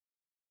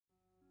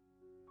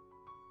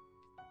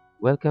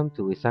Welcome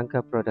to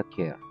Wisanka Product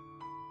Care.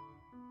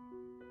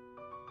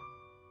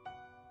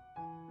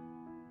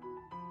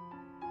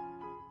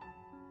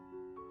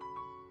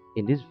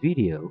 In this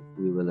video,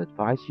 we will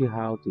advise you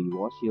how to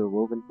wash your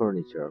woven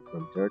furniture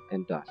from dirt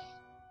and dust.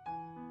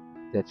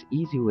 That's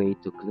easy way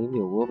to clean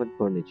your woven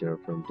furniture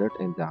from dirt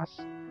and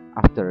dust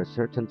after a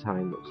certain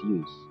time of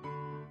use.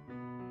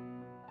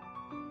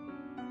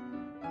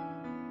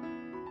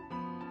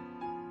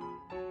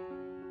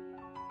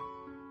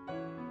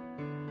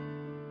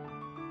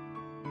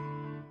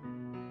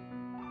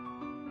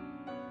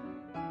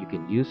 You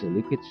can use a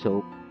liquid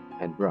soap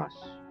and brush.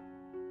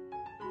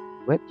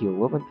 Wet your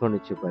woven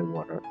furniture by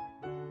water.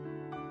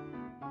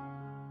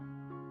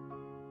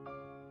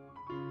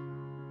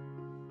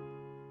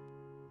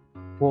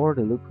 Pour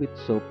the liquid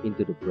soap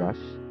into the brush,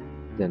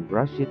 then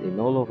brush it in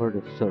all over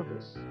the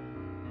surface.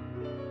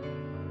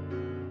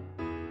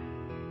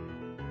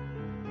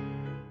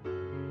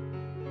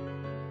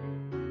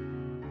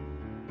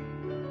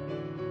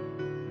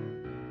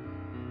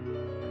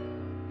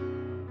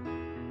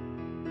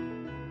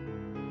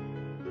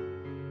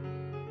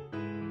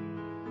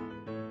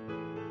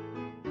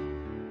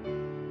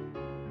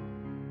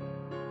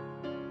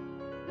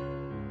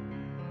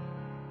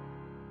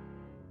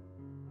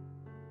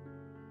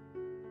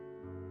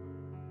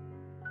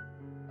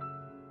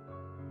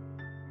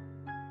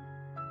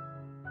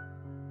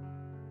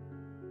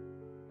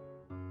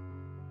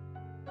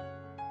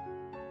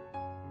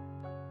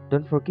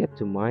 Don't forget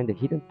to mind the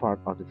hidden part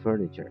of the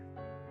furniture.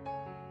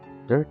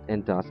 Dirt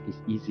and dust is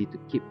easy to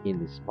keep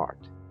in this part.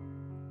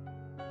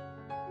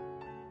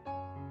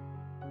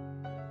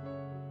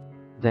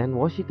 Then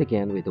wash it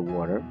again with the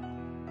water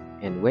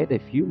and wait a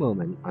few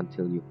moments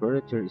until your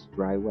furniture is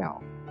dry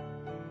well.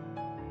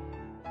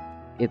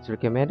 It's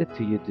recommended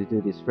to you to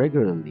do this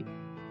regularly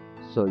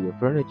so your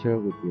furniture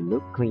will be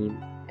look clean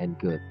and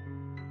good.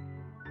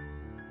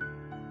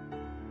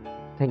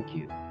 Thank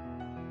you.